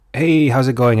Hey, how's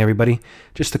it going, everybody?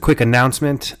 Just a quick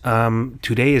announcement.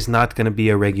 Today is not going to be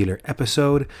a regular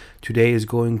episode. Today is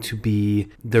going to be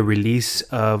the release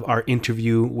of our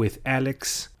interview with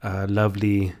Alex, a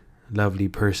lovely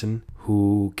person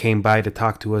who came by to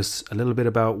talk to us a little bit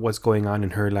about what's going on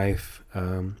in her life,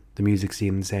 the music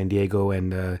scene in San Diego,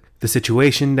 and the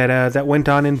situation that went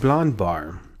on in Blonde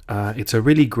Bar. It's a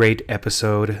really great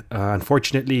episode.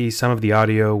 Unfortunately, some of the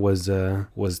audio was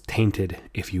tainted,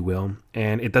 if you will,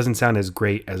 and it doesn't sound as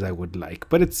great as I would like.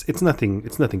 But it's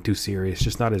nothing too serious.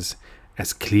 Just not as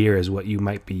clear as what you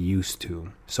might be used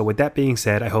to. So with that being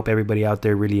said, I hope everybody out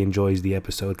there really enjoys the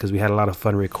episode because we had a lot of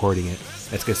fun recording it.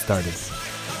 Let's get started.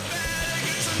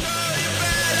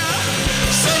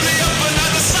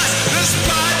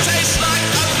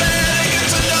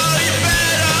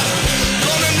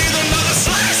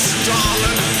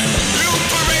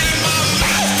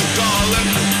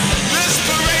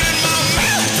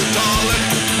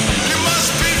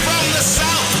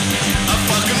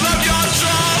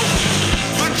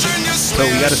 So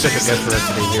we got a special guest for us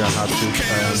today here on Hot Soup.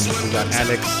 We got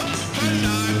Alex,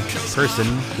 the person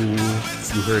who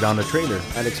you heard on the trailer.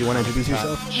 Alex, you want to introduce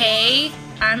yourself? Hey,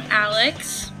 I'm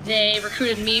Alex. They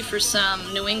recruited me for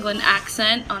some New England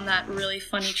accent on that really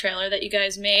funny trailer that you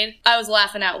guys made. I was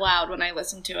laughing out loud when I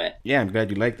listened to it. Yeah, I'm glad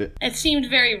you liked it. It seemed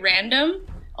very random,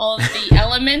 all of the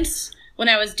elements when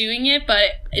I was doing it,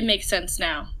 but it makes sense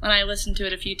now. And I listened to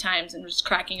it a few times and was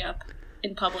cracking up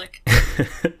in public.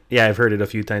 Yeah, I've heard it a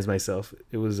few times myself.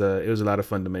 It was a lot of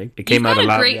fun to make. It came out a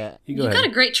lot. You got a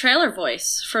great trailer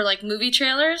voice for like movie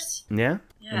trailers. Yeah?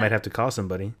 I might have to call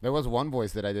somebody. There was one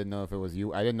voice that I didn't know if it was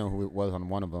you. I didn't know who it was on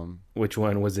one of them. Which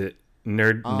one was it?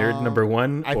 Nerd number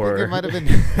one? I think it might have been.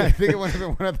 I think it might have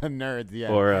been one of the nerds. Yeah.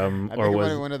 Or I think it might have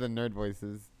been one of the nerd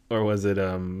voices. Or was it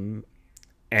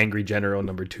Angry General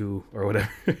number 2 or whatever?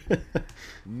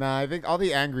 Nah, I think all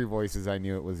the angry voices I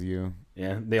knew it was you.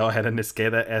 Yeah, they all had a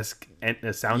Niskeda-esque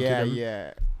sound to them.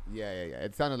 Yeah.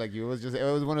 It sounded like you. It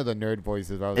was one of the nerd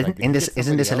voices. I was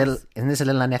Isn't this a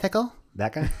little unethical?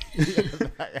 That guy.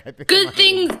 Good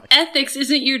thing ethics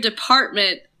isn't your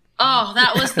department. Oh,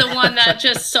 that was the one that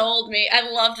just sold me. I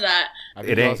loved that. I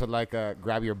think it also like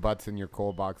grab your butts in your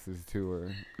coal boxes too, or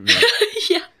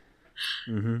yeah.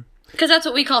 Because that's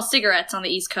what we call cigarettes on the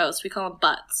East Coast. We call them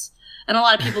butts, and a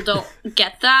lot of people don't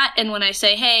get that. And when I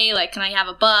say, "Hey, like, can I have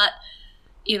a butt?"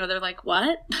 You know, they're like,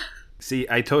 "What?" See,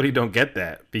 I totally don't get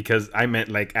that because I meant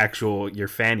like actual your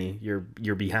fanny,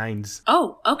 your behinds.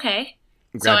 Oh, okay.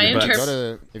 Grab your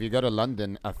butts. If you go to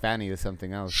London, a fanny is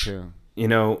something else too. You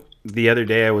know, the other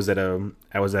day I was at a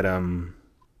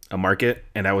market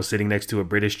and I was sitting next to a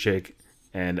British chick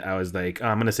and I was like, "Oh,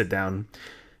 I'm gonna sit down,"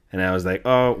 and I was like,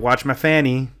 "Oh, watch my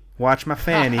fanny."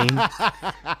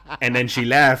 And then she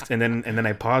laughed and then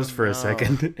I paused for a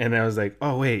second and I was like,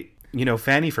 "Oh wait, you know,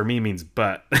 fanny for me means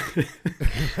butt."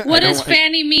 What does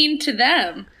fanny mean to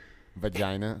them?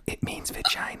 Vagina. It means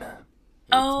vagina.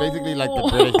 Oh. It's basically like the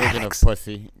British version of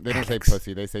pussy. They don't say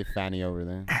pussy, they say fanny over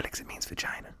there. Alex, it means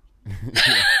vagina.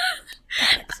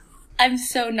 Alex. I'm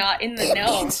so not in the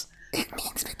know. It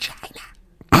means vagina.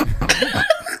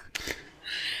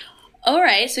 All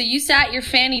right, so you sat your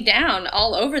fanny down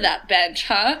all over that bench,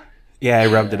 huh? Yeah, I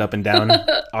rubbed it up and down,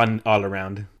 all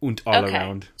around,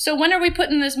 around. So when are we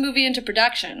putting this movie into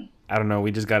production? I don't know.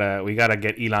 We gotta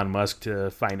get Elon Musk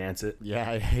to finance it.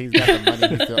 Yeah, he's got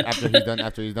the money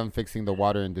after he's done fixing the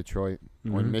water in Detroit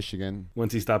or in Michigan.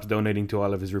 Once he stops donating to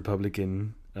all of his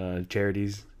Republican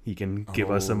charities, he can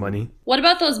give us some money. What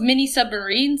about those mini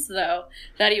submarines, though,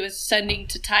 that he was sending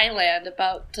to Thailand?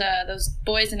 About those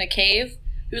boys in a cave?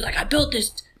 He was like, "I built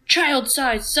this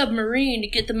child-sized submarine to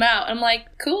get them out." I'm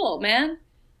like, cool, man.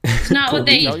 It's not cool what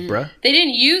they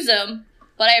didn't use them,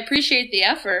 but I appreciate the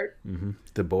effort. Mm-hmm.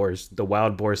 The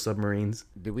wild boar submarines.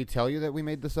 Did we tell you that we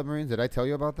made the submarines? Did I tell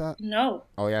you about that? No.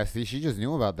 Oh yeah, see, she just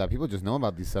knew about that. People just know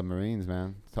about these submarines,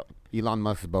 man. So Elon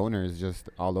Musk's boner is just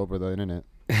all over the internet.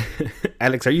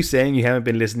 Alex, are you saying you haven't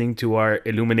been listening to our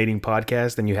Illuminating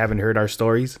podcast and you haven't heard our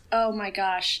stories? Oh my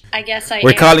gosh. I guess I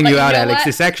We're calling you out, Alex. What?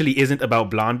 This actually isn't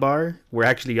about Blonde Bar. We're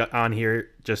actually on here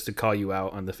just to call you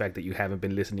out on the fact that you haven't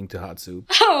been listening to Hot Soup.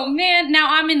 Oh man, now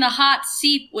I'm in the hot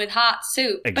seat with Hot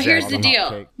Soup. Exactly. But here's the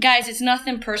deal. Guys, it's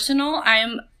nothing personal.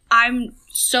 I'm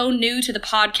so new to the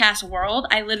podcast world.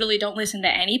 I literally don't listen to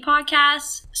any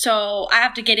podcasts. So I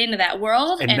have to get into that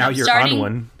world. And now you're on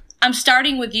one. I'm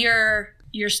starting with your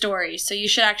story, so you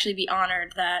should actually be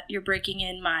honored that you're breaking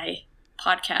in my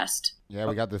podcast. Yeah,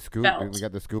 we got the scoop. We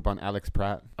got the scoop on Alex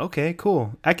Pratt. Okay,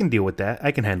 cool. I can deal with that.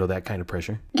 I can handle that kind of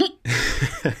pressure.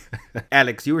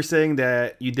 Alex, you were saying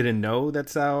that you didn't know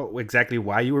that's how exactly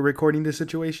why you were recording this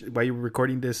situation, why you were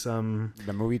recording this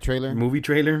The movie trailer? movie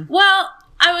trailer. Well,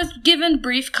 I was given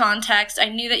brief context. I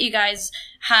knew that you guys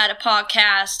had a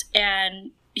podcast,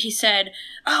 and he said,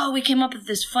 "Oh, we came up with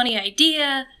this funny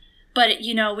idea, but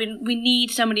you know, we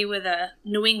need somebody with a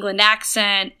New England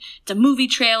accent. It's a movie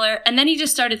trailer." And then he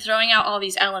just started throwing out all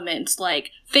these elements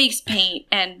like face paint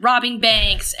and robbing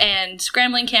banks and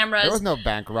scrambling cameras. There was no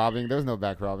bank robbing. There was no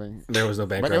bank robbing. There was no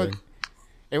bank But robbing.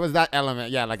 it was that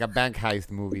element, yeah, like a bank heist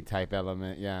movie type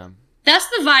element, yeah. That's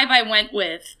the vibe I went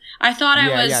with. I thought I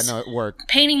was Yeah, no, it worked.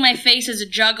 painting my face as a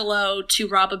juggalo to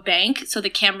rob a bank so the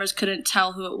cameras couldn't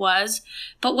tell who it was.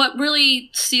 But what really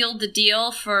sealed the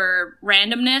deal for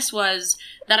randomness was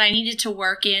that I needed to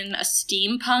work in a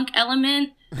steampunk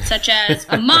element, such as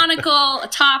a monocle, a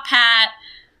top hat,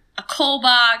 a coal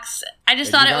box. I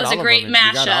just thought it was a great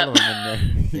mashup.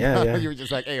 Yeah. You were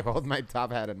just like, hey, hold my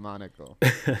top hat and monocle.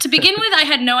 To begin with, I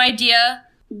had no idea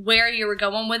where you were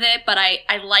going with it, but I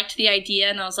liked the idea,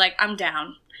 and I was like, I'm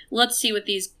down. Let's see what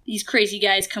these crazy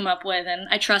guys come up with. And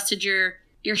I trusted your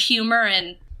humor,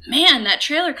 and man, that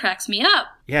trailer cracks me up.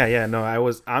 Yeah. No, I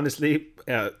was honestly,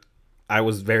 I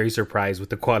was very surprised with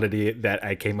the quality that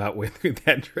I came out with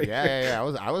that trailer. Yeah.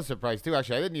 I was surprised too.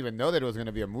 Actually, I didn't even know that it was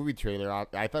gonna be a movie trailer.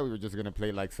 I thought we were just gonna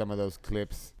play like some of those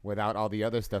clips without all the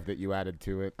other stuff that you added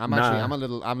to it. I'm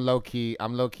low key a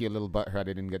little butthurt I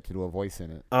didn't get to do a voice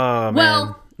in it. Oh man.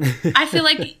 Well, I feel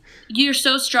like you're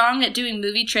so strong at doing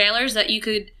movie trailers that you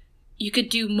could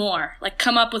do more. Like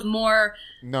come up with more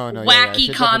wacky it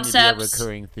should concepts. definitely be a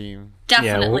recurring theme.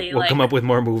 Definitely. Yeah, we'll come up with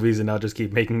more movies, and I'll just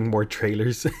keep making more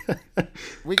trailers.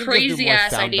 We can Crazy just do more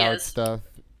ass sound out ideas. stuff.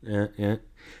 Yeah.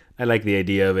 I like the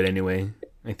idea of it anyway.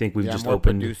 I think we've just more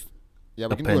opened. produced. Yeah,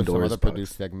 we a can do some Pandora's other box.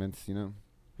 produced segments, you know.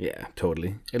 Yeah,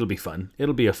 totally. It'll be fun.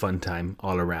 It'll be a fun time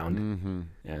all around. Mm-hmm.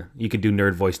 Yeah, you could do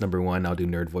nerd voice number 1. I'll do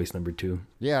nerd voice number 2.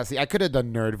 Yeah, see, I could have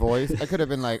done nerd voice. I could have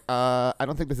been like, I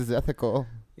don't think this is ethical.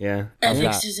 Yeah.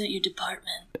 Ethics that? isn't your department.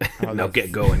 Now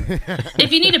get going.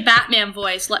 If you need a Batman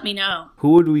voice, let me know.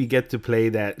 Who would we get to play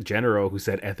that general who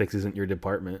said ethics isn't your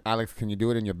department? Alex, can you do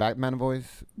it in your Batman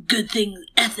voice? Good thing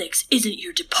ethics isn't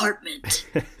your department.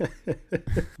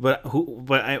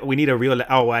 We need a real.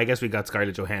 Oh, well, I guess we got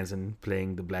Scarlett Johansson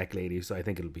playing the Black Lady, so I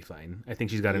think it'll be fine. I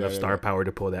think she's got enough star power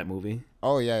to pull that movie.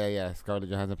 Oh, yeah. Scarlett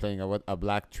Johansson playing a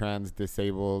black trans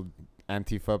disabled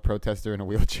Antifa protester in a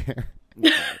wheelchair.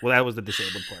 Well, that was the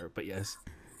disabled part, but yes,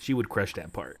 she would crush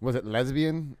that part. Was it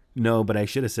lesbian? No, but I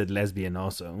should have said lesbian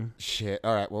also. Shit.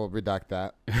 All right, well, redact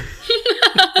that.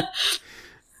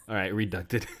 All right,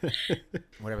 reducted.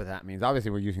 Whatever that means.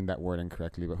 Obviously, we're using that word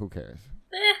incorrectly, but who cares?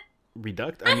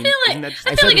 Reduct? I feel isn't that like just-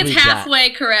 I feel like it's said redact. halfway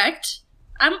correct.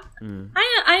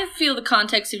 I feel the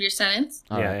context of your sentence.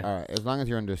 All Yeah. right, all right. As long as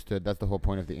you're understood, that's the whole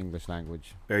point of the English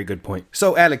language. Very good point.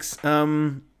 So, Alex,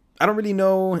 I don't really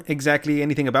know exactly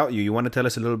anything about you. You want to tell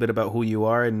us a little bit about who you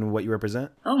are and what you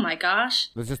represent? Oh my gosh.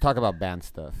 Let's just talk about band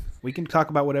stuff. We can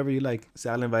talk about whatever you like.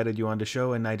 Sal invited you on the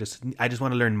show, and I just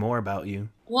want to learn more about you.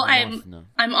 Well, Who wants to know?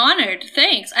 I'm honored.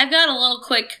 Thanks. I've got a little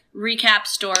quick recap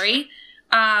story.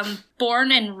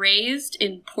 Born and raised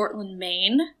in Portland,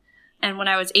 Maine, and when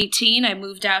I was 18, I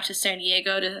moved out to San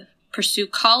Diego to pursue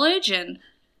college and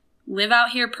live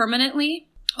out here permanently.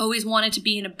 Always wanted to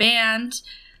be in a band,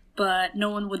 but no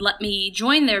one would let me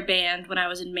join their band when I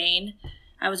was in Maine.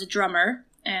 I was a drummer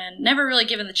and never really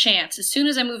given the chance. As soon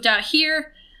as I moved out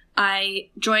here, I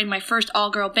joined my first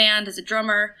all-girl band as a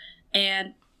drummer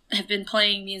and have been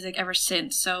playing music ever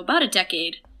since, so about a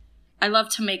decade. I love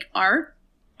to make art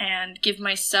and give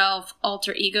myself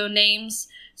alter ego names.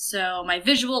 So my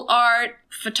visual art,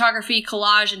 photography,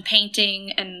 collage, and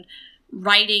painting, and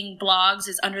writing blogs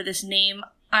is under this name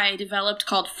I developed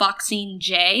called Foxine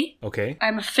J. Okay.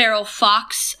 I'm a feral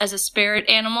fox as a spirit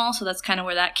animal, so that's kind of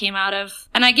where that came out of.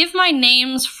 And I give my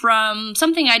names from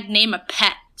something I'd name a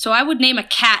pet. So I would name a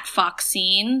cat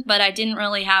Foxine, but I didn't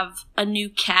really have a new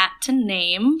cat to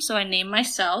name, so I named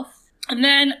myself. And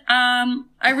then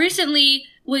I recently,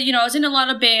 I was in a lot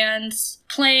of bands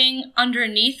playing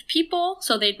underneath people,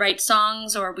 so they'd write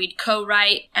songs or we'd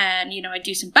co-write, and, I'd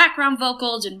do some background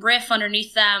vocals and riff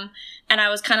underneath them. And I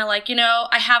was kind of like,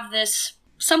 I have this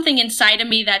something inside of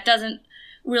me that doesn't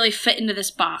really fit into this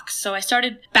box. So I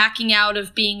started backing out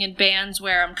of being in bands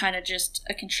where I'm kind of just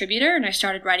a contributor, and I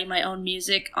started writing my own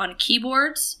music on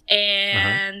keyboards.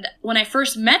 And when I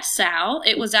first met Sal,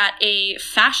 it was at a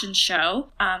fashion show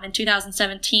in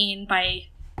 2017 by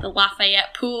the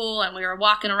Lafayette Pool, and we were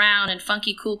walking around in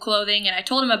funky, cool clothing, and I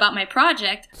told him about my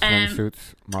project. And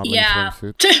Swimsuits, modeling yeah.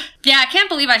 swimsuits. Yeah, I can't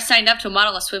believe I signed up to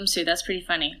model a swimsuit. That's pretty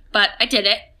funny. But I did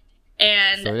it.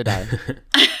 And So did I.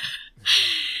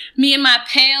 Me and my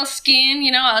pale skin,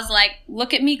 you know, I was like,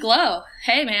 look at me glow.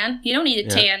 Hey, man, you don't need a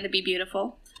tan to be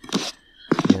beautiful.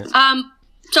 Yeah.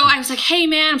 So I was like, hey,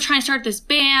 man, I'm trying to start this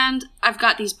band. I've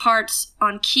got these parts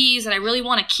on keys, and I really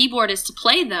want a keyboardist to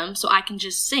play them so I can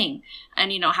just sing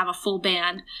and, you know, have a full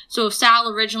band. So Sal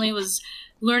originally was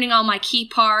learning all my key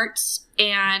parts,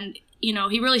 and, you know,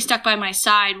 he really stuck by my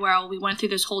side while we went through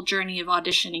this whole journey of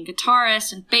auditioning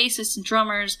guitarists and bassists and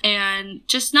drummers, and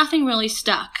just nothing really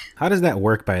stuck. How does that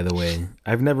work, by the way?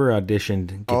 I've never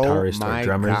auditioned guitarists or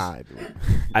drummers. God.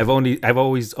 I've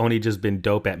always only just been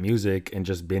dope at music and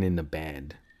just been in the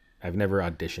band. I've never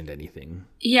auditioned anything.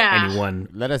 Yeah. Anyone.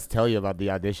 Let us tell you about the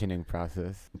auditioning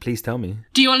process. Please tell me.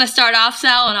 Do you want to start off,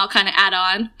 Sal, and I'll kind of add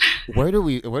on? Where do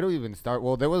we even start?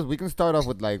 Well, we can start off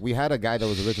with, like, we had a guy that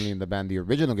was originally in the band, the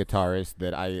original guitarist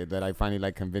that I finally,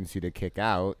 like, convinced you to kick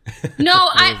out. No,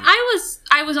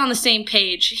 I was on the same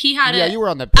page. He had you were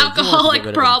on the page.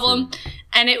 Alcoholic problem,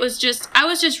 and I was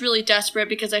just really desperate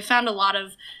because I found a lot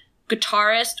of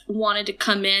guitarist wanted to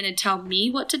come in and tell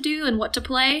me what to do and what to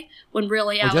play when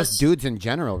really I was just dudes in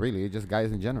general, really, just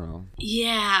guys in general.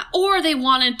 Yeah, or they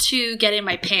wanted to get in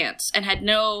my pants and had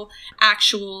no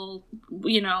actual,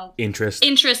 you know, interest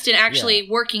in actually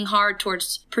working hard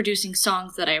towards producing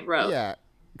songs that I wrote. Yeah.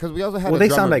 Because we also had they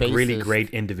sound like really great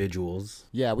individuals.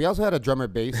 Yeah, we also had a drummer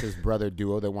bassist brother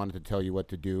duo that wanted to tell you what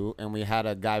to do, and we had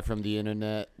a guy from the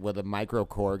internet with a micro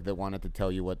Korg that wanted to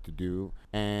tell you what to do,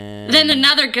 and then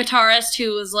another guitarist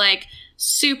who was like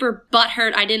super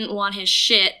butthurt I didn't want his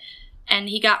shit, and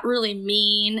he got really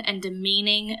mean and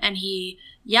demeaning, and he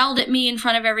yelled at me in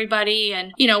front of everybody,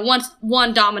 and you know, once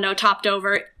one domino topped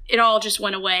over, it all just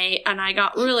went away, and I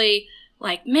got really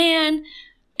like, man,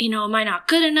 you know, am I not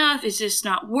good enough? Is this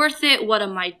not worth it? What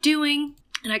am I doing?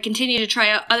 And I continued to try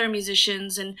out other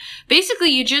musicians. And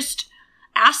basically, you just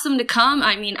ask them to come.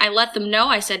 I mean, I let them know.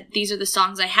 I said, these are the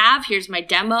songs I have. Here's my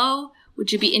demo.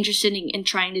 Would you be interested in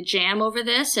trying to jam over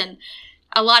this? And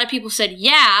a lot of people said,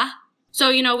 yeah. So,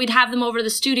 you know, we'd have them over to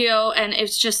the studio. And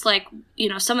it's just like, you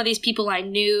know, some of these people I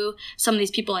knew, some of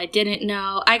these people I didn't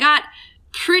know. I got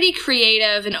pretty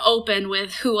creative and open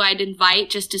with who I'd invite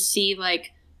just to see,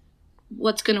 like,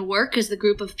 what's going to work, because the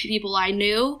group of people I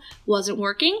knew wasn't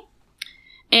working.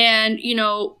 And, you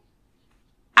know,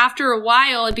 after a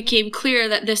while, it became clear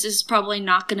that this is probably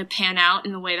not going to pan out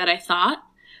in the way that I thought,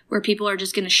 where people are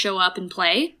just going to show up and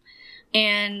play.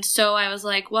 And so I was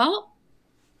like, well,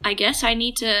 I guess I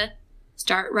need to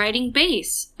start writing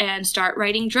bass and start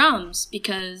writing drums,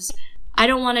 because I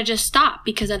don't want to just stop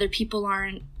because other people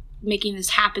aren't making this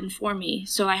happen for me.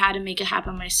 So I had to make it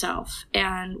happen myself.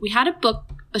 And we had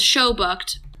a show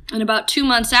booked, and about 2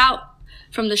 months out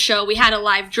from the show, we had a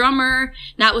live drummer,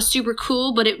 and that was super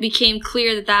cool, but it became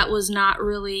clear that that was not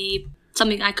really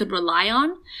something I could rely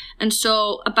on. And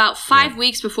so about 5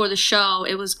 weeks before the show,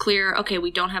 it was clear, okay, we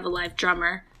don't have a live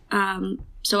drummer.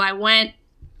 So I went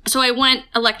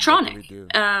electronic.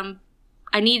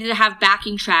 I needed to have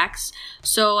backing tracks,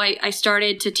 so I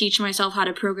started to teach myself how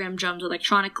to program drums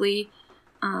electronically.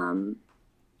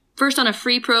 First on a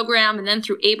free program, and then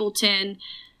through Ableton,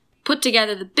 put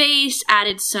together the bass,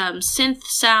 added some synth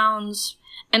sounds,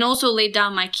 and also laid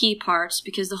down my key parts,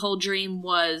 because the whole dream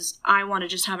was I want to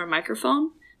just have a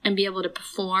microphone and be able to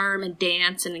perform and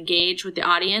dance and engage with the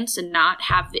audience and not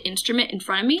have the instrument in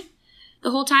front of me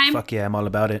the whole time. Fuck yeah, I'm all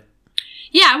about it.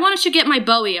 Yeah, I wanted to get my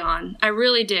Bowie on. I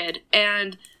really did.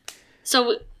 And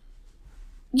so,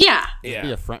 yeah.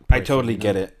 Yeah, I totally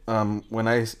get it. When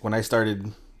I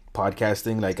started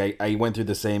podcasting, like I went through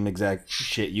the same exact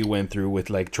shit you went through with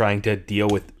like trying to deal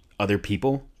with other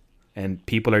people, and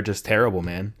people are just terrible,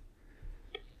 man.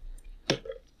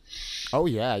 Oh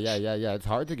yeah. It's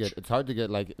hard to get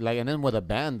like, and then with a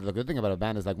band, the good thing about a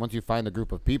band is like once you find a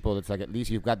group of people, it's like at least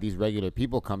you've got these regular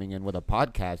people coming in. With a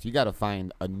podcast, you got to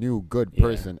find a new good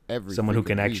person every someone who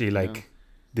can actually like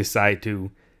decide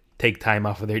to take time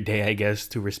off of their day, I guess,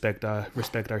 to respect our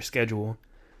schedule.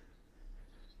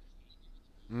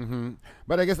 Mm-hmm.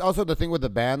 But I guess also the thing with the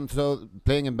band, so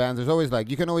playing in bands, there's always like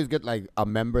you can always get like a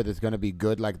member that's gonna be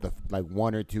good like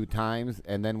one or two times,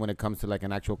 and then when it comes to like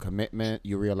an actual commitment,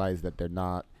 you realize that they're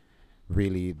not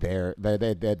really there.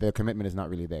 Their commitment is not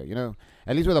really there. You know,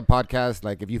 at least with a podcast,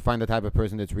 like if you find the type of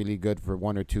person that's really good for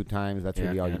one or two times, that's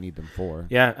really all you need them for.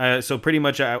 Yeah. So pretty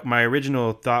much, my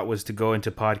original thought was to go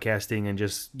into podcasting and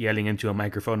just yelling into a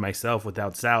microphone myself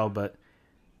without Sal, but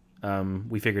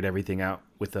we figured everything out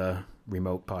with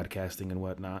remote podcasting and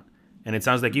whatnot. And it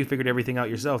sounds like you figured everything out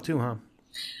yourself too, huh?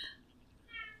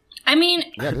 I mean,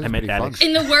 I met Alex.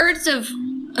 In the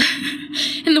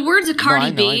words of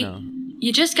Cardi B,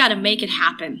 you just got to make it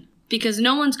happen. because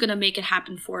no one's going to make it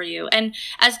happen for you. And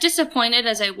as disappointed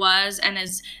as I was and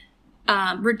as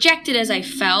rejected as I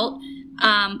felt,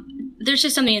 there's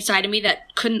just something inside of me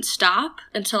that couldn't stop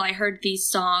until I heard these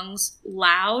songs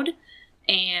loud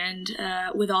and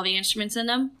with all the instruments in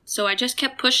them. So I just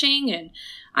kept pushing. And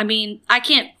I mean, I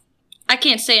can't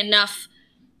say enough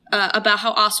about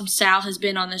how awesome Sal has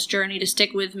been on this journey to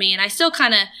stick with me. And I still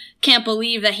kind of can't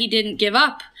believe that he didn't give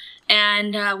up.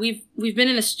 And we've been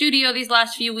in the studio these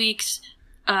last few weeks,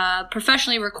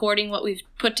 professionally recording what we've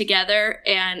put together.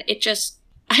 And it just,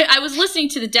 I was listening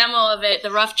to the demo of it,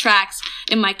 the rough tracks,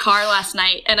 in my car last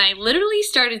night, and I literally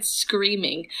started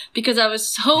screaming because I was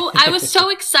so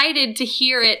excited to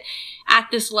hear it at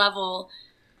this level,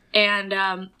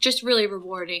 and just really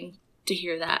rewarding to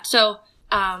hear that. So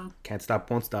Can't Stop,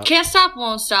 Won't Stop. Can't Stop,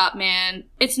 Won't Stop, man.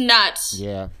 It's nuts.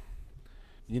 Yeah.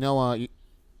 You know,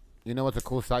 you know what's a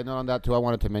cool side note on that too? I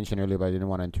wanted to mention earlier, but I didn't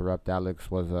want to interrupt.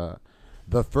 Alex was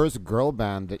the first girl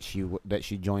band that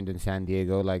she joined in San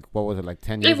Diego. Like, what was it, like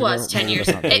 10 years ago? It was 10 years.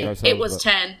 It was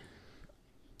 10.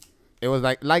 It was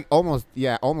like almost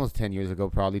 10 years ago,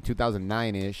 probably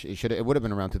 2009-ish. It would have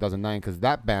been around 2009 because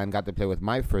that band got to play with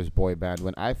my first boy band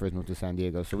when I first moved to San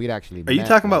Diego. So we'd actually Are you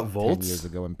talking about Volts? 10 years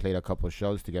ago and played a couple of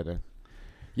shows together.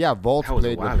 Yeah, Volts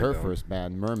played with her first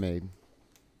band, Mermaid.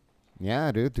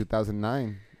 Yeah, dude,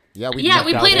 2009. Yeah, we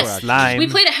played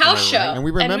a house show, and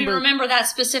we remember that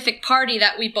specific party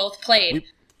that we both played.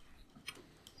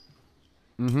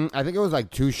 I think it was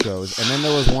like 2 shows, and then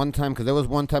there was one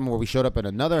time where we showed up at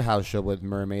another house show with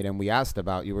Mermaid, and we asked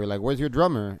about you. We were like, "Where's your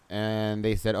drummer?" And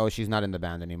they said, "Oh, she's not in the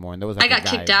band anymore." And there was like I got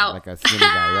kicked out, like a skinny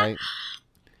guy, right?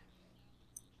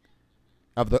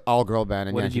 Of the all-girl band,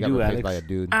 and what she got replaced by a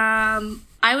dude.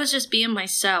 I was just being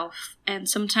myself, and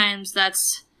sometimes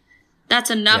that's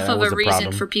enough of a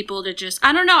reason for people to just,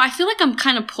 I don't know, I feel like I'm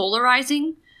kind of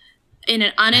polarizing in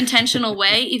an unintentional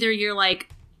way. Either you're like,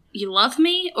 you love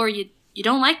me, or you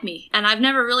don't like me. And I've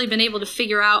never really been able to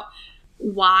figure out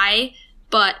why.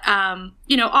 But,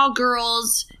 all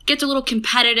girls get a little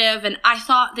competitive, and I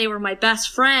thought they were my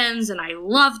best friends, and I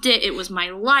loved it. It was my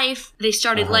life. They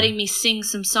started letting me sing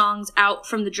some songs out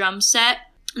from the drum set.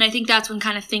 And I think that's when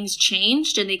kind of things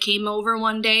changed, and they came over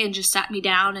one day and just sat me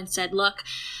down and said, look,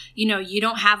 you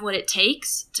don't have what it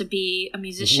takes to be a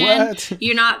musician. What?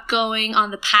 You're not going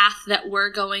on the path that we're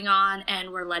going on,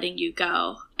 and we're letting you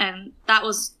go. And that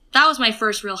was my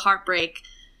first real heartbreak.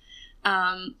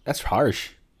 That's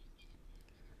harsh.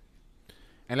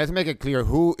 And let's make it clear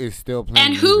who is still playing.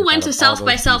 And who went to South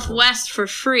by Southwest for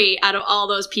free out of all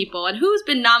those people? And who's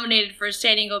been nominated for a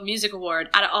San Diego Music Award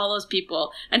out of all those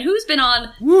people? And who's been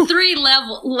on 3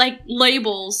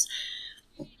 labels?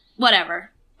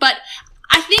 Whatever. But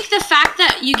I think the fact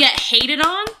that you get hated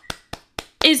on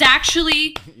is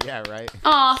actually... Yeah, right.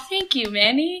 Oh, thank you,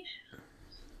 Manny.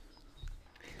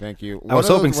 Thank you. I was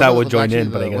hoping Sal would join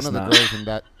in, but I guess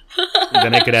not.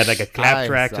 Then I could add like a clap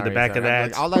track to the back of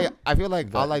that. I feel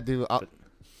like all I do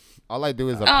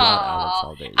is applaud Alex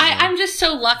all day. I'm just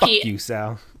so lucky. Fuck you,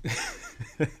 Sal.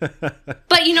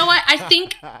 But you know what? I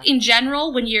think in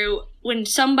general, when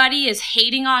somebody is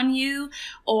hating on you,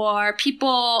 or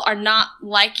people are not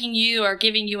liking you or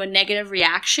giving you a negative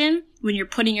reaction when you're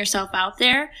putting yourself out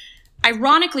there,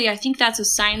 ironically, I think that's a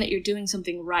sign that you're doing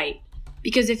something right.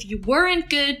 Because if you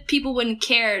weren't good, people wouldn't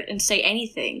care and say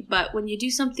anything. But when you do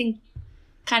something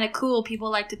kind of cool, people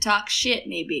like to talk shit,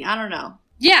 maybe. I don't know.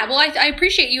 Yeah, well, I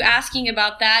appreciate you asking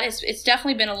about that. It's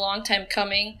definitely been a long time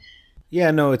coming.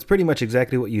 Yeah, no, it's pretty much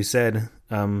exactly what you said.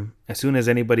 As soon as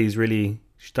anybody's really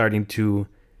starting to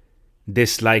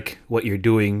dislike what you're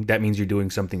doing, that means you're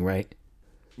doing something right.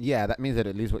 Yeah, that means that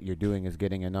at least what you're doing is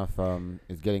getting enough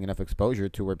exposure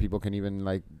to where people can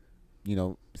even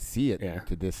see it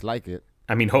to dislike it.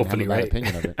 I mean, hopefully, right?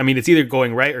 I mean, it's either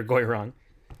going right or going wrong.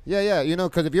 Yeah,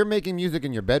 because if you're making music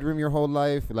in your bedroom your whole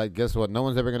life, like, guess what? No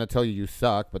one's ever going to tell you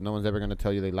suck, but no one's ever going to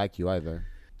tell you they like you either.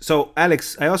 So,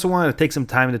 Alex, I also wanted to take some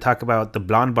time to talk about the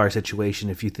Blonde Bar situation,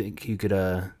 if you think you could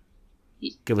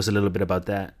give us a little bit about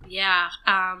that. Yeah,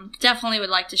 definitely would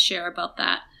like to share about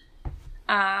that.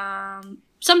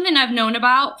 Something I've known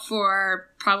about for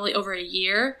probably over a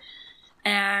year.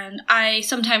 And I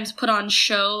sometimes put on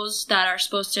shows that are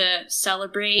supposed to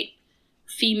celebrate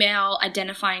female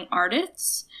identifying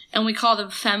artists, and we call them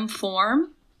FemForm.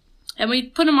 And we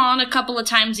put them on a couple of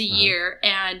times a year.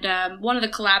 And one of the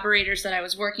collaborators that I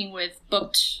was working with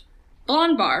booked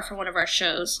Blonde Bar for one of our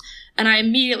shows. And I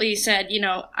immediately said,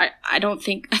 I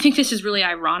think this is really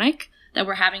ironic that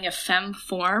we're having a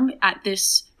FemForm at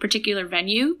this particular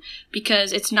venue,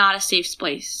 because it's not a safe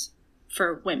place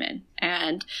for women.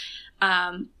 And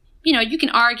you can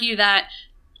argue that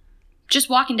just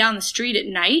walking down the street at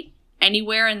night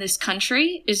anywhere in this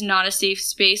country is not a safe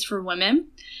space for women.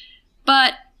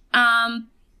 But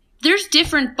there's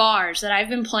different bars that I've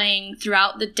been playing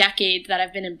throughout the decade that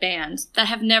I've been in bands that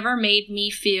have never made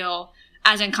me feel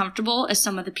as uncomfortable as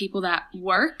some of the people that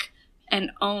work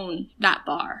and own that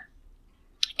bar.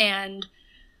 And,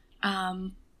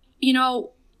 you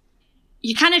know,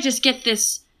 you kind of just get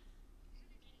this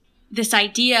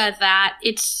idea that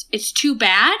it's too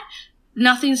bad.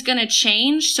 Nothing's going to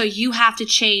change, so you have to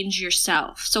change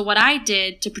yourself. So what I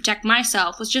did to protect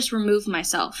myself was just remove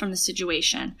myself from the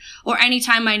situation. Or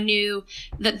anytime I knew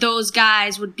that those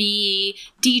guys would be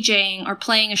DJing or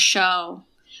playing a show.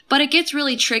 But it gets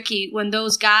really tricky when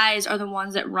those guys are the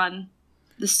ones that run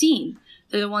the scene.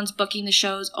 They're the ones booking the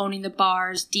shows, owning the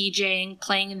bars, DJing,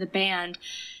 playing in the band.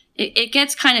 It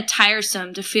gets kind of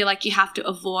tiresome to feel like you have to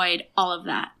avoid all of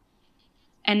that.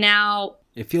 And now...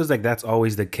 It feels like that's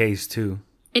always the case, too.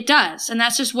 It does. And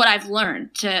that's just what I've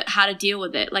learned to how to deal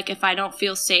with it. Like, if I don't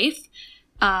feel safe,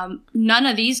 none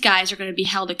of these guys are going to be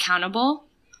held accountable.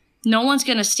 No one's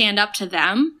going to stand up to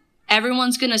them.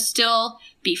 Everyone's going to still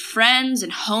be friends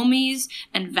and homies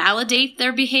and validate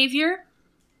their behavior.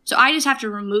 So I just have to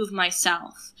remove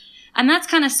myself. And that's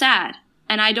kind of sad.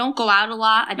 And I don't go out a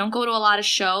lot. I don't go to a lot of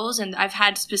shows. And I've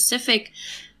had specific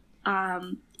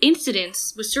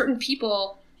incidents with certain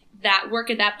people that work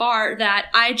at that bar that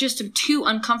I just am too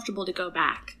uncomfortable to go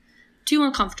back. Too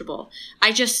uncomfortable.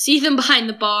 I just see them behind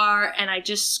the bar and I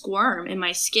just squirm in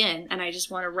my skin and I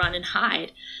just want to run and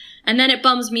hide. And then it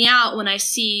bums me out when I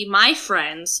see my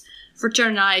friends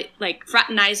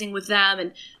fraternizing with them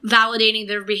and validating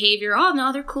their behavior. Oh,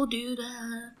 no, they're a cool dude.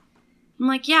 I'm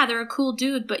like, yeah, they're a cool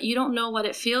dude, but you don't know what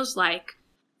it feels like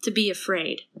to be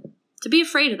afraid. To be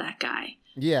afraid of that guy.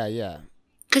 Yeah, yeah.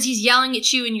 Because he's yelling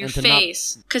at you in your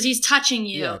face. Because he's touching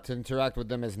you. Yeah, to interact with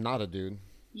them as not a dude.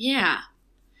 Yeah.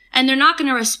 And they're not going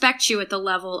to respect you at the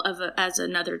level of as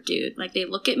another dude. Like, they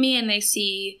look at me and they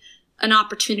see an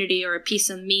opportunity or a piece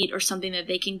of meat or something that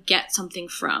they can get something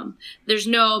from. There's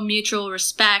no mutual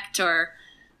respect or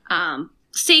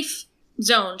safe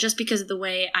zone just because of the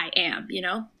way I am, you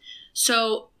know?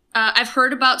 So I've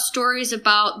heard about stories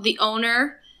about the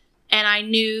owner, and I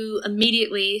knew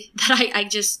immediately that I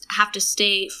just have to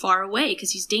stay far away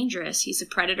because he's dangerous. He's a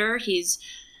predator. He's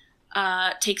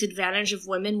takes advantage of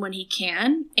women when he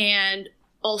can, and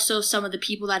also some of the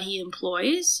people that he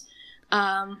employs.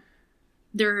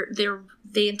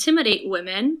 They intimidate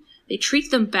women. They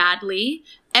treat them badly.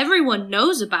 Everyone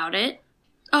knows about it.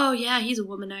 Oh yeah, he's a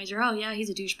womanizer. Oh yeah, he's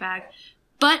a douchebag.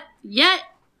 But yet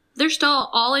they're still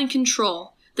all in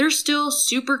control. They're still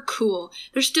super cool.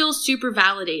 They're still super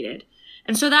validated.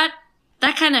 And so that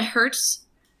kind of hurts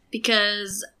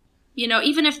because, you know,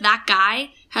 even if that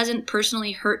guy hasn't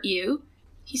personally hurt you,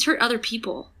 he's hurt other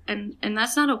people. And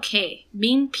that's not okay.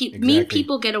 Mean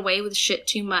people get away with shit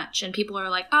too much. And people are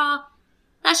like,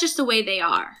 that's just the way they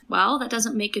are. Well, that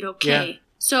doesn't make it okay. Yeah.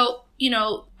 So, you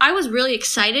know, I was really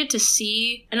excited to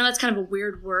see, I know that's kind of a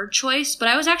weird word choice, but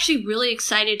I was actually really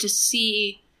excited to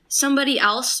see somebody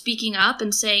else speaking up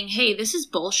and saying, hey, this is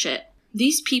bullshit.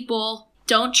 These people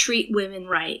don't treat women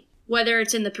right, whether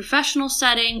it's in the professional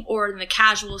setting or in the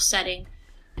casual setting.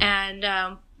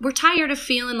 And we're tired of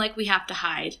feeling like we have to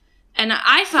hide. And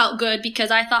I felt good because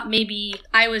I thought maybe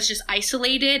I was just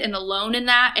isolated and alone in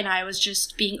that, and I was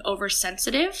just being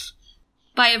oversensitive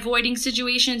by avoiding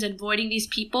situations and avoiding these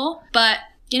people. But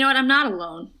you know what? I'm not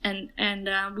alone. And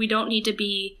we don't need to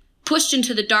be pushed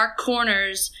into the dark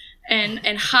corners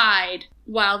and hide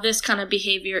while this kind of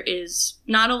behavior is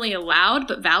not only allowed,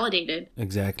 but validated.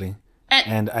 Exactly.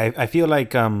 And I feel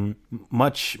like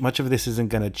much of this isn't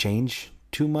going to change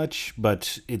too much,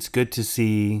 but it's good to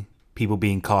see people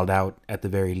being called out at the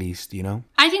very least, you know?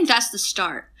 I think that's the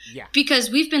start. Yeah.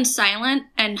 Because we've been silent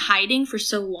and hiding for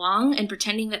so long and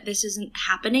pretending that this isn't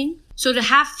happening. So to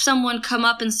have someone come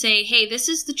up and say, hey, this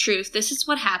is the truth, this is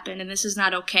what happened, and this is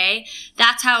not okay,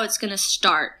 that's how it's going to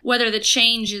start. Whether the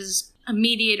change is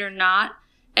immediate or not,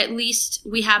 at least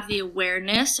we have the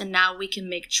awareness and now we can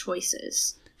make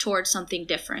choices towards something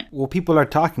different. Well, people are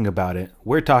talking about it.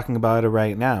 We're talking about it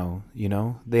right now, you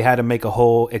know? They had to make a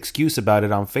whole excuse about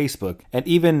it on Facebook. And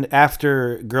even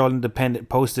after Girl Independent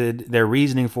posted their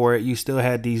reasoning for it, you still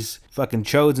had these fucking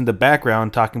chodes in the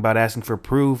background talking about asking for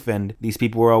proof, and these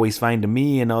people were always fine to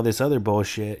me and all this other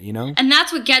bullshit, you know? And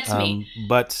that's what gets me.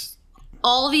 But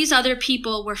all these other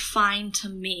people were fine to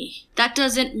me. That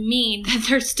doesn't mean that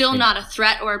they're still not a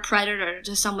threat or a predator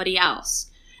to somebody else.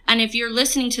 And if you're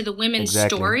listening to the women's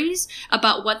stories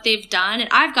about what they've done, and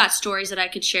I've got stories that I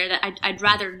could share that I'd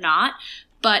rather not,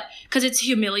 but because it's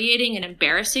humiliating and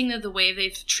embarrassing of the way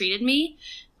they've treated me,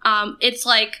 it's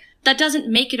like, that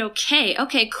doesn't make it okay.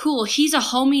 Okay, cool. He's a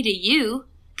homie to you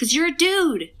because you're a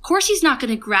dude. Of course he's not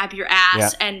going to grab your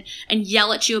ass and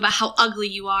yell at you about how ugly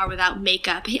you are without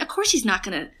makeup. Of course he's not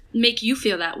going to make you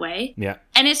feel that way. Yeah.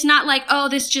 And it's not like, oh,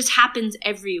 this just happens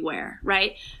everywhere,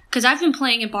 right? Because I've been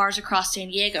playing in bars across San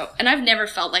Diego, and I've never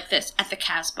felt like this at the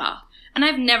Casbah. And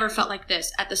I've never felt like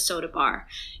this at the Soda Bar.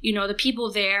 You know, the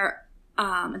people there,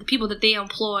 the people that they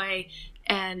employ,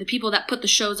 and the people that put the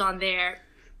shows on there,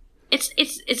 it's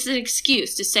an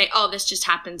excuse to say, oh, this just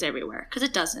happens everywhere, because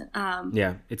it doesn't.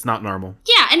 Yeah, it's not normal.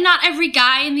 Yeah, and not every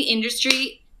guy in the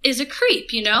industry is a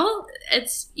creep, you know?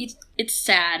 It's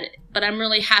sad, but I'm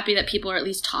really happy that people are at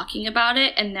least talking about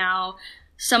it, and now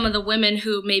some of the women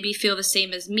who maybe feel the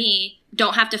same as me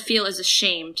don't have to feel as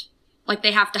ashamed. Like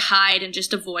they have to hide and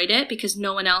just avoid it because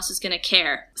no one else is going to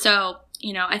care. So,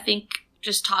 you know, I think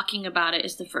just talking about it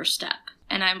is the first step.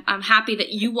 And I'm happy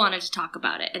that you wanted to talk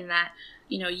about it and that,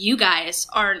 you know, you guys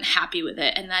aren't happy with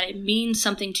it and that it means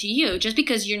something to you. Just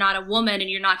because you're not a woman and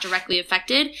you're not directly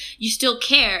affected, you still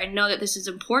care and know that this is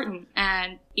important.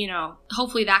 And, you know,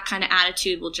 hopefully that kind of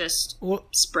attitude will just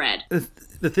spread.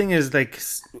 The thing is, like,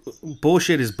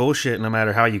 bullshit is bullshit no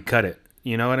matter how you cut it.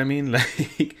 You know what I mean?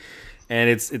 Like, and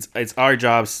it's our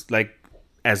jobs, like,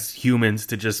 as humans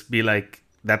to just be like,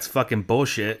 that's fucking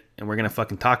bullshit and we're going to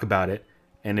fucking talk about it.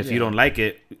 And if you don't like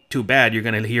it, too bad. You're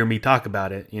going to hear me talk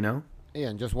about it, you know? Yeah,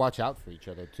 and just watch out for each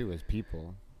other, too, as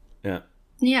people. Yeah.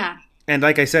 Yeah. And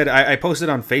like I said, I posted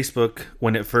on Facebook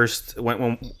when it first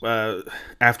went,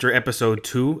 after episode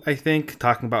 2, I think,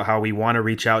 talking about how we want to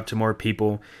reach out to more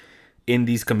people in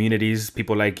these communities,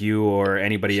 people like you or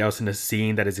anybody else in the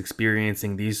scene that is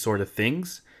experiencing these sort of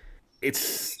things.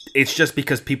 It's just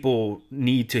because people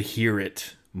need to hear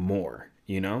it more,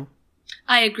 you know?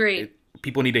 I agree.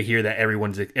 People need to hear that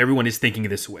everyone is thinking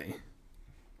this way.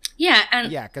 Yeah, and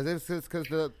because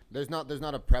there's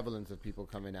not a prevalence of people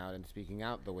coming out and speaking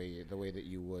out the way that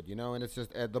you would, you know, and it's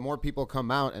just the more people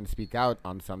come out and speak out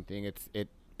on something, it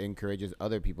encourages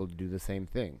other people to do the same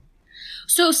thing.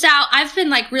 So Sal, I've been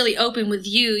like really open with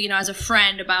you, you know, as a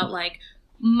friend about like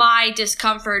my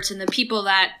discomforts and the people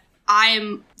that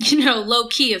I'm, you know, low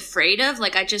key afraid of.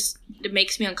 Like it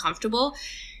makes me uncomfortable,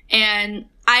 and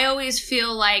I always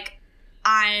feel like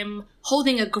I'm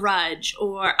holding a grudge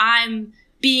or I'm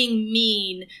being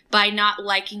mean by not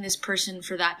liking this person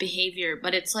for that behavior.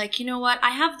 But it's like, you know what? I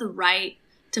have the right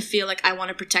to feel like I want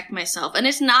to protect myself. And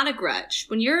it's not a grudge.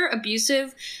 When you're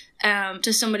abusive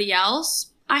to somebody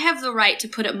else, I have the right to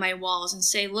put up my walls and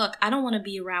say, look, I don't want to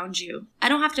be around you. I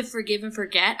don't have to forgive and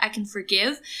forget. I can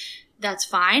forgive. That's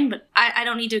fine. But I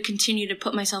don't need to continue to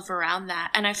put myself around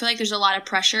that. And I feel like there's a lot of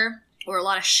pressure or a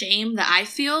lot of shame that I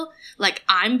feel like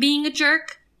I'm being a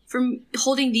jerk from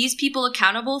holding these people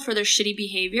accountable for their shitty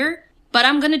behavior. But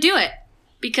I'm going to do it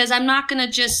because I'm not going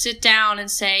to just sit down and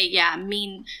say, yeah,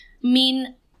 mean,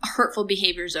 hurtful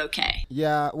behavior is okay.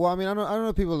 Yeah, well, I mean, I don't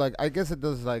know. People like, I guess it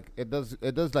does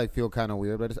feel kind of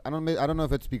weird, but I don't know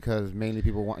if it's because mainly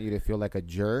people want you to feel like a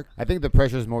jerk. I think the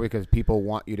pressure is more because people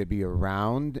want you to be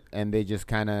around, and they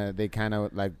kind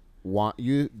of like want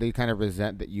you. They kind of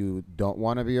resent that you don't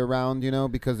want to be around, you know,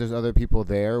 because there's other people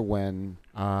there. When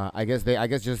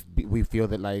we feel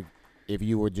that like if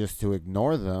you were just to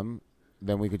ignore them,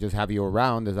 then we could just have you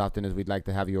around as often as we'd like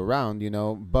to have you around, you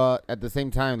know. But at the same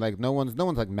time, like no one's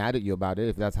like mad at you about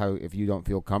it if you don't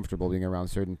feel comfortable being around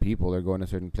certain people or going to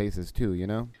certain places too, you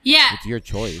know. Yeah, it's your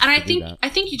choice. And I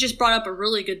think you just brought up a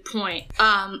really good point.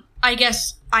 I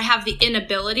guess I have the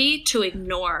inability to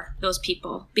ignore those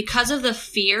people because of the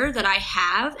fear that I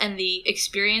have and the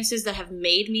experiences that have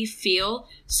made me feel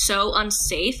so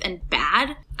unsafe and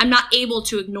bad. I'm not able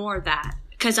to ignore that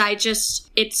because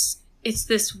it's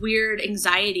this weird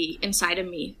anxiety inside of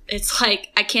me. It's like,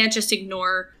 I can't just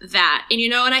ignore that. And, you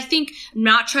know, and I think, I'm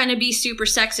not trying to be super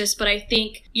sexist, but I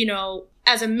think, you know,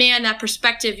 as a man, that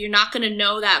perspective, you're not going to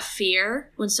know that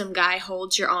fear when some guy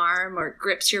holds your arm or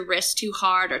grips your wrist too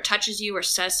hard or touches you or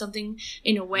says something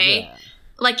in a way. Yeah.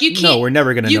 Like you can't. No, we're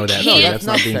never going to know that. No, that's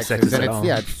not being sexist at all.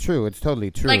 Yeah, it's true. It's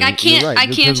totally true. Like I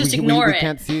can't just ignore it. We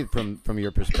can't see it from your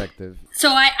perspective.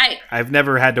 So I've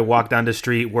never had to walk down the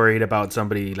street worried about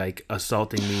somebody like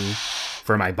assaulting me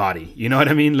for my body. You know what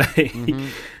I mean? Like,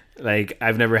 like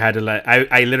I've never had to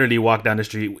I literally walk down the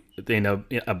street in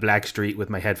a black street with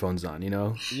my headphones on, you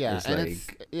know? Yeah,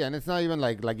 and it's not even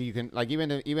like you can like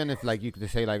even if like you could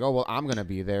say like, oh well, I'm gonna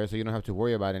be there, so you don't have to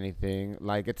worry about anything.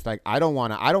 Like it's like I don't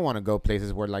want to go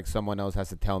places where like someone else has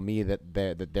to tell me that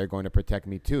they're going to protect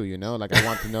me too, you know? Like I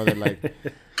want to know that like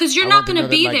because you're not going to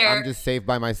be that, there. Like, I'm just safe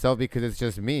by myself because it's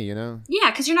just me, you know?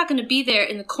 Yeah, because you're not going to be there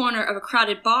in the corner of a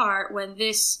crowded bar when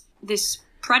this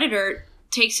predator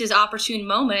takes his opportune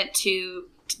moment to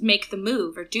make the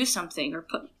move or do something or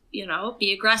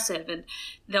be aggressive, and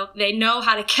they know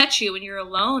how to catch you when you're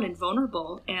alone and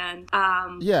vulnerable. And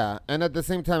and at the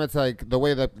same time, it's like the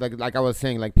way that like I was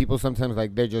saying, like people sometimes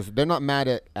like they're not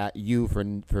mad at you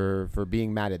for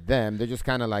being mad at them. They're just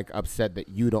kind of like upset that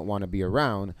you don't want to be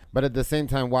around. But at the same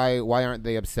time, why aren't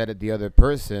they upset at the other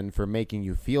person for making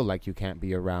you feel like you can't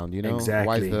be around? You know,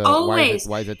 exactly.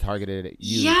 Why is it targeted at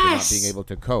you for not being able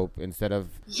to cope instead of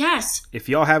If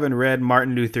y'all haven't read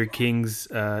Martin Luther King's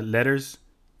letters,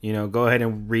 go ahead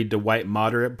and read the white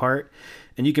moderate part,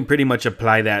 and you can pretty much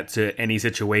apply that to any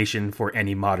situation for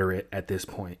any moderate at this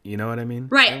point. You know what I mean?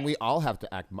 Right. And we all have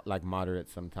to act like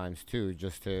moderates sometimes too,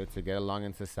 just to get along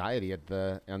in society in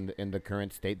the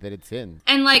current state that it's in.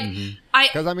 And like,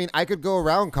 because I could go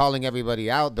around calling everybody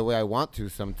out the way I want to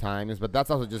sometimes, but that's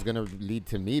also just going to lead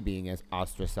to me being as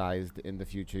ostracized in the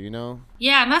future,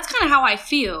 Yeah, and that's kind of how I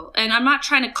feel. And I'm not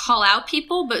trying to call out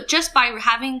people, but just by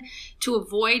having to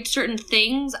avoid certain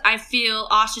things, I feel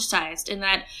ostracized, and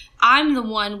that I'm the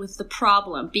one with the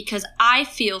problem because I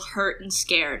feel hurt and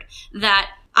scared that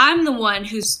I'm the one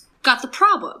who's got the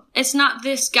problem. It's not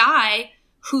this guy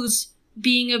who's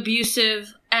being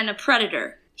abusive and a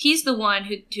predator. He's the one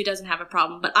who doesn't have a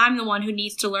problem, but I'm the one who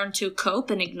needs to learn to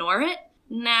cope and ignore it.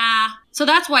 Nah. So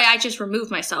that's why I just remove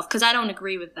myself, because I don't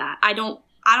agree with that. I don't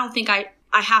think I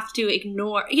have to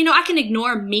ignore, I can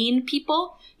ignore mean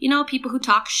people, people who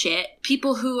talk shit,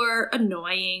 people who are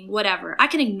annoying, whatever. I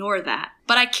can ignore that.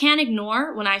 But I can't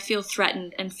ignore when I feel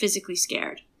threatened and physically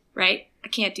scared, right? I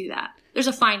can't do that. There's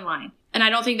a fine line. And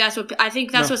I think that's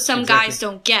what some guys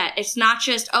don't get. It's not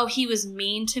just, oh, he was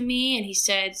mean to me and he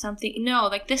said something. No,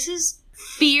 like this is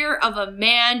fear of a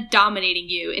man dominating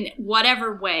you in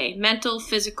whatever way, mental,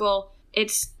 physical.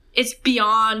 It's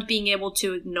beyond being able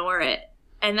to ignore it.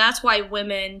 And that's why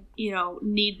women,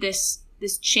 need this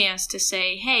chance to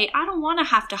say, hey, I don't want to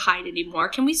have to hide anymore.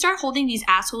 Can we start holding these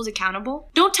assholes accountable?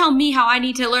 Don't tell me how I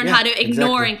need to learn how to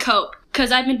ignore and cope.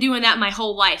 Because I've been doing that my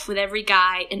whole life with every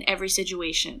guy in every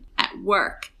situation. At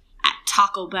work, at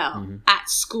Taco Bell, at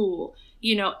school,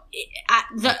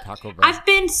 Taco Bell. I've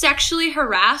been sexually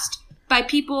harassed by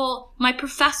people, my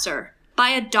professor, by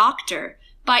a doctor,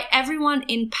 by everyone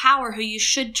in power who you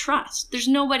should trust. There's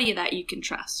nobody that you can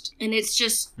trust. And it's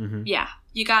just,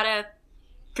 you gotta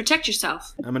protect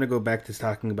yourself. I'm going to go back to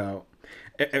talking about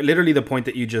literally the point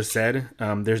that you just said.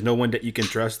 There's no one that you can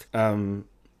trust.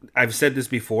 I've said this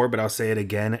before, but I'll say it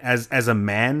again. As a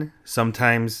man,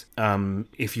 sometimes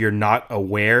if you're not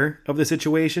aware of the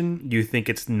situation, you think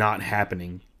it's not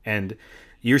happening. And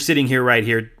you're sitting here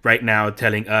right now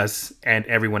telling us and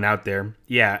everyone out there,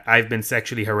 yeah, I've been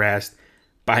sexually harassed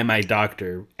by my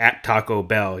doctor at Taco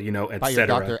Bell, etc. By your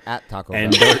doctor at Taco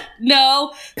Bell.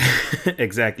 No.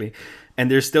 Exactly. And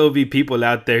there still be people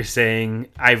out there saying,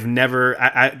 I've never,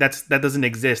 that doesn't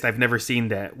exist. I've never seen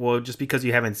that. Well, just because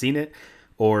you haven't seen it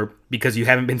or because you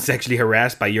haven't been sexually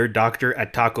harassed by your doctor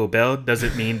at Taco Bell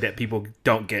doesn't mean that people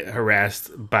don't get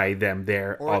harassed by them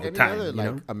there or all the time. Or any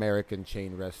other American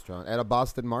chain restaurant. At a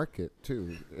Boston Market,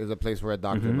 too, is a place where a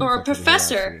doctor... Or a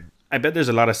professor. I bet there's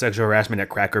a lot of sexual harassment at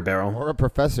Cracker Barrel. Or a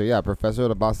professor, a professor at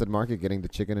a Boston Market getting the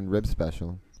chicken and rib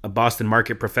special. A Boston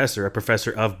Market professor, a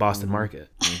professor of Boston Market.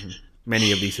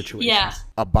 Many of these situations. Yeah.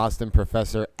 A Boston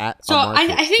professor at so a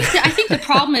market. I think the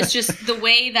problem is just the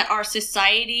way that our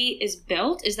society is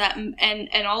built is that,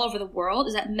 and all over the world,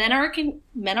 is that men are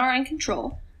in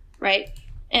control, right?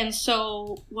 And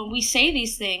so when we say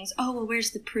these things, oh, well,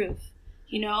 where's the proof?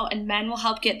 And men will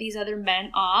help get these other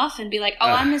men off and be like, oh,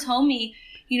 I'm his homie.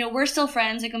 We're still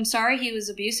friends. Like, I'm sorry he was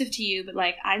abusive to you, but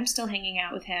like, I'm still hanging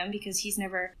out with him because he's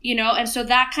never, and so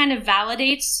that kind of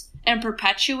validates and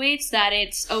perpetuates that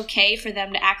it's okay for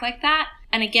them to act like that.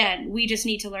 And again, we just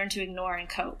need to learn to ignore and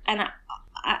cope. And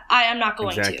I am not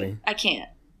going to. I can't.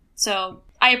 So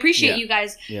I appreciate you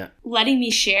guys letting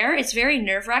me share. It's very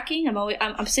nerve-wracking.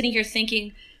 I'm sitting here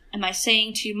thinking, am I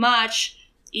saying too much?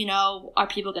 Are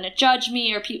people going to judge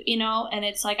me? And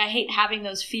it's like, I hate having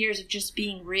those fears of just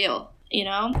being real.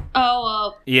 Oh,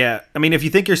 well. Yeah. I mean, if you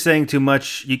think you're saying too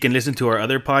much, you can listen to our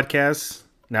other podcasts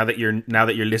now that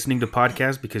you're listening to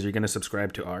podcasts because you're going to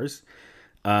subscribe to ours.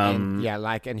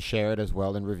 Like and share it as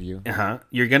well and review.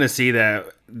 You're going to see that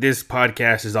this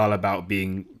podcast is all about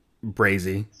being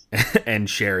brazy and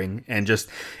sharing and just,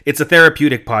 it's a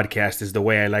therapeutic podcast is the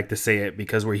way I like to say it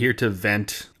because we're here to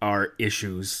vent our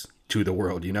issues to the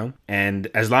world, And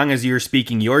as long as you're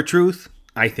speaking your truth,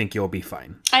 I think you'll be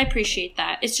fine. I appreciate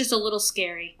that. It's just a little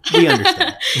scary. We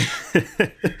understand.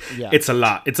 Yeah. It's a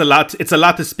lot. It's a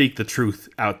lot to speak the truth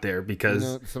out there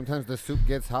because sometimes the soup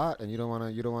gets hot and you don't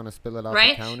want to spill it off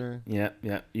Right? the counter.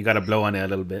 yeah, you got to blow on it a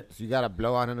little bit. So you gotta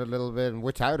blow on it a little bit, and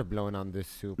we're tired of blowing on this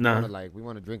soup. No. We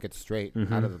want to drink it straight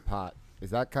out of the pot. Is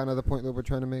that kind of the point that we're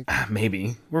trying to make?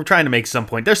 Maybe we're trying to make some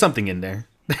point. There's something in there.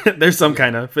 There's some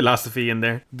kind of philosophy in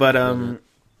there. But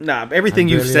nah, everything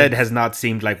you've said has not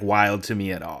seemed like wild to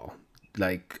me at all.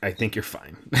 Like, I think you're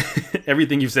fine.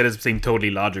 Everything you've said has seemed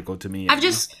totally logical to me.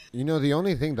 The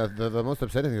only thing that the most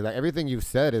upsetting thing is like everything you've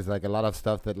said is like a lot of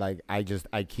stuff that like I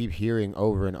keep hearing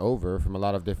over and over from a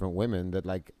lot of different women that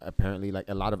like apparently like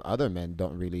a lot of other men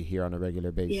don't really hear on a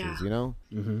regular basis. Yeah. You know,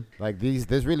 like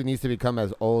this really needs to become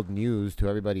as old news to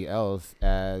everybody else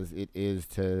as it is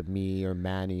to me or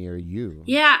Manny or you.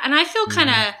 Yeah, and I feel kind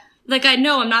of like I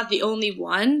know I'm not the only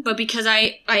one, but because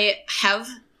I have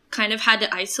kind of had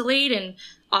to isolate and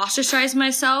ostracize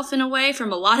myself in a way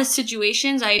from a lot of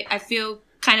situations, I feel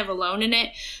kind of alone in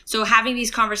it. So having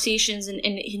these conversations and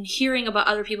hearing about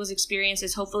other people's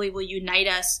experiences hopefully will unite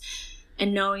us,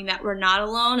 and knowing that we're not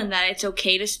alone and that it's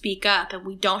okay to speak up and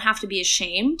we don't have to be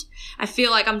ashamed. I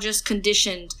feel like I'm just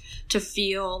conditioned to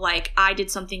feel like I did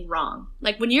something wrong.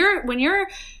 Like when you're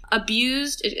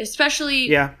abused,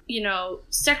 especially,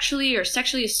 sexually or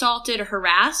sexually assaulted or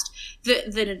harassed,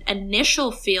 the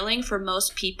initial feeling for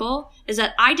most people is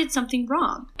that I did something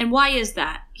wrong. And why is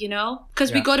that?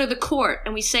 Because we go to the court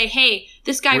and we say, hey,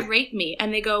 this guy raped me.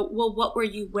 And they go, well, what were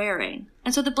you wearing?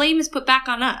 And so the blame is put back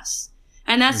on us.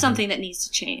 And that's something that needs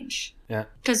to change. Yeah.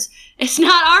 Because it's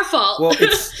not our fault. Well,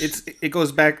 it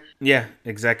goes back. Yeah,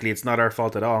 exactly. It's not our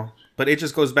fault at all. But it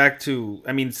just goes back to,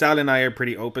 I mean, Sal and I are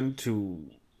pretty open to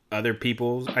other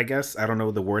people, I guess. I don't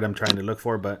know the word I'm trying to look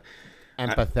for, but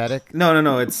empathetic.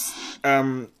 No. It's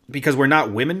because we're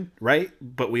not women, right?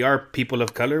 But we are people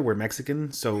of color. We're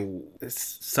Mexican, so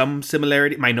it's some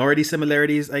minority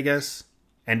similarities, I guess.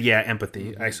 And yeah,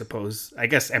 empathy, I suppose. I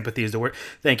guess empathy is the word.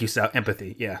 Thank you, Sal.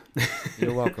 Empathy, yeah.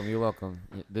 You're welcome.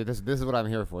 This is what I'm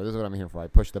here for. I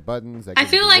push the buttons. I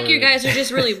feel like you guys are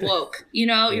just really woke.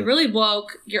 You're really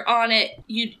woke. You're on it.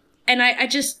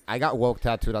 I got woke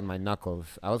tattooed on my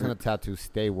knuckles. I was going to tattoo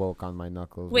stay woke on my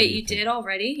knuckles. Wait, you did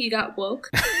already? You got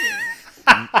woke?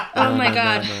 Oh my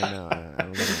god. No.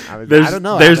 I don't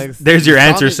know. There's your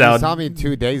answer, Sal. You saw me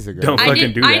 2 days ago. Don't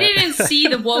fucking do that. I didn't see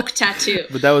the woke tattoo.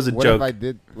 But that was a joke.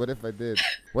 What if I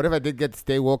did get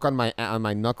stay woke on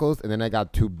my knuckles, and then I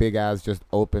got two big ass just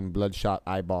open bloodshot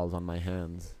eyeballs on my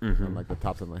hands, on like the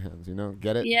tops of my hands.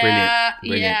 Get it? Yeah,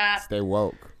 Brilliant. yeah. Stay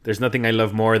woke. There's nothing I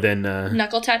love more than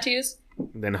knuckle tattoos.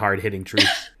 Than hard hitting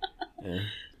truth. Yeah.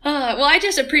 Well, I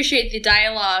just appreciate the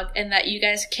dialogue and that you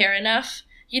guys care enough.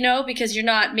 Because you're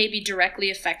not maybe directly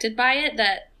affected by it,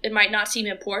 that it might not seem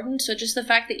important. So just the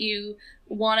fact that you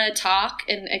want to talk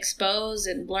and expose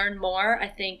and learn more, I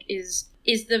think is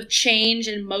the change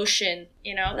in motion.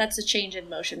 That's the change in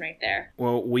motion right there.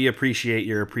 Well, we appreciate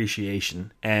your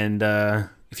appreciation. And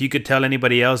if you could tell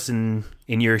anybody else in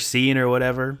your scene or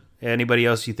whatever, anybody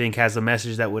else you think has a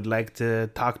message that would like to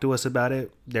talk to us about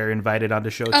it, they're invited on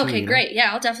the show too. Okay, great.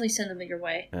 Yeah, I'll definitely send them your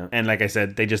way. And like I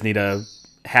said, they just need a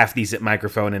half-decent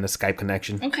microphone and a Skype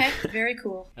connection. Okay, very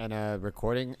cool. And a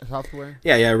recording software?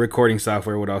 Yeah, recording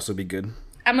software would also be good.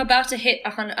 I'm about to hit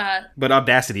but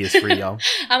Audacity is free, y'all.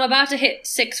 I'm about to hit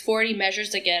 640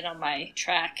 measures again on my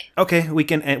track. Okay, we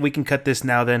can cut this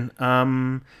now then.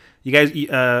 You guys,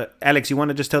 Alex, you want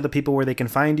to just tell the people where they can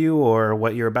find you or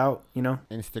what you're about,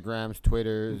 Instagrams,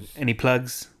 Twitters. Any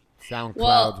plugs?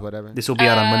 SoundClouds, whatever. This will be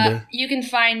out on Monday. You can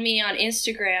find me on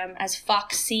Instagram as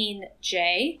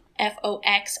FoxineJ,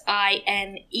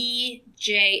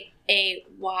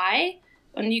 FoxineJay.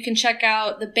 And you can check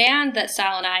out the band that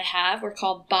Sal and I have. We're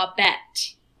called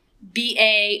Babette.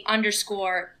 BA_BET.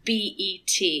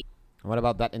 What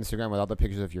about that Instagram with all the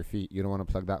pictures of your feet? You don't want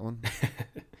to plug that one?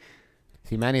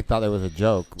 See, Manny thought it was a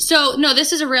joke. So, no,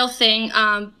 this is a real thing.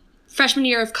 Freshman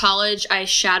year of college, I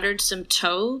shattered some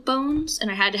toe bones and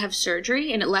I had to have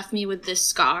surgery, and it left me with this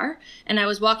scar. And I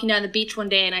was walking down the beach one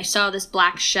day and I saw this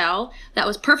black shell that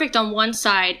was perfect on one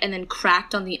side and then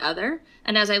cracked on the other.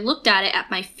 And as I looked at it at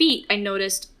my feet, I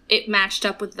noticed it matched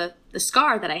up with the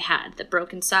scar that I had, the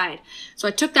broken side. So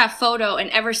I took that photo, and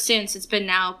ever since, it's been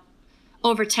now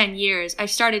over 10 years,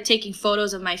 I've started taking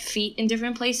photos of my feet in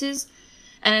different places.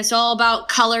 And it's all about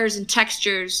colors and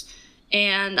textures.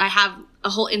 And I have a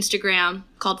whole Instagram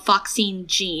called Foxine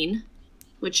Jean,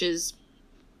 which is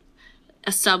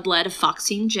a sublet of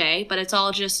Foxine J, but it's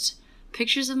all just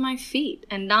pictures of my feet,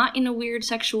 and not in a weird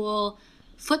sexual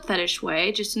foot fetish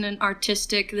way, just in an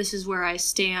artistic, this is where I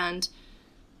stand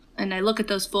and I look at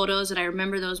those photos and I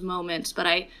remember those moments, but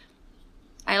I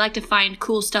like to find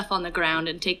cool stuff on the ground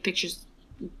and take pictures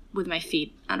with my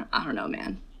feet. I don't know,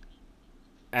 man.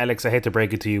 Alex, I hate to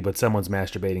break it to you, but someone's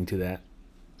masturbating to that.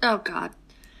 Oh, God.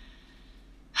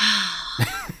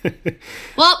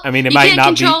 Well, I mean, it might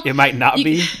not be. It might not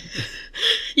be.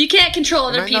 You can't control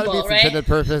other people, right? It might not be its intended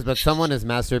purpose, but someone is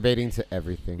masturbating to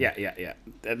everything. Yeah.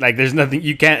 Like, there's nothing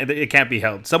you can't. It can't be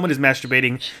held. Someone is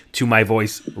masturbating to my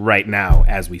voice right now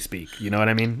as we speak. You know what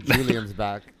I mean? Julian's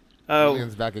back.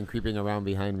 Julian's back and creeping around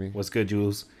behind me. What's good,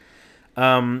 Jules?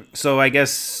 So I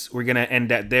guess we're gonna end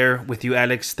that there with you,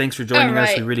 Alex. Thanks for joining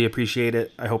us. We really appreciate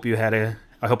it. I hope you had a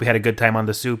good time on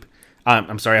the soup.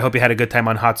 I'm sorry. I hope you had a good time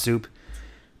on hot soup.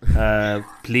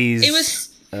 Please. It was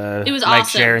like,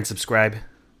 awesome. Share, and subscribe.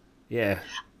 Yeah.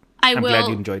 I'm glad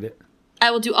you enjoyed it.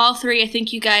 I will do all three. I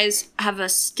think you guys have a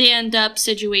stand-up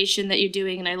situation that you're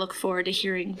doing, and I look forward to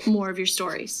hearing more of your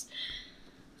stories.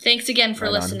 Thanks again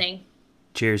for listening.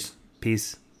 Cheers.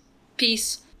 Peace.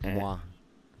 Peace. Mwah.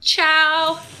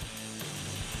 Ciao.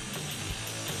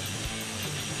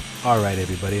 All right,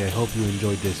 everybody. I hope you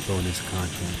enjoyed this bonus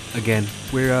content. Again,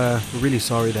 we're really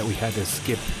sorry that we had to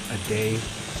skip a day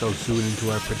so soon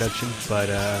into our production, but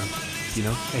I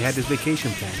had this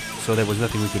vacation plan, so there was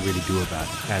nothing we could really do about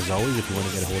it. As always, if you want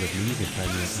to get a hold of me, you can find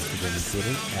me on Instagram and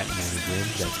Twitter at MannyGrimm.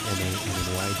 That's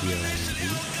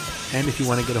MannyGrimm. And if you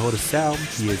want to get a hold of Sal,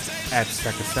 he is at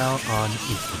StackerSal on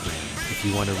Instagram. If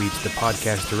you want to reach the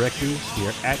podcast directly, we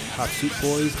are at Hot Soup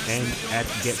Boys and at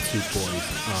Get Soup Boys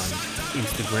on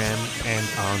Instagram and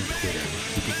on Twitter.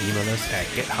 You can email us at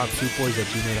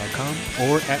getHotSoupBoys@gmail.com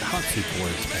or at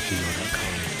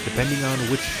HotSoupBoys@gmail.com, depending on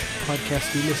which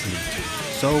podcast you're listening to.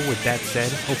 So with that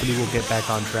said, hopefully we'll get back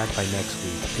on track by next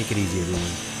week. Take it easy,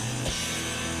 everyone.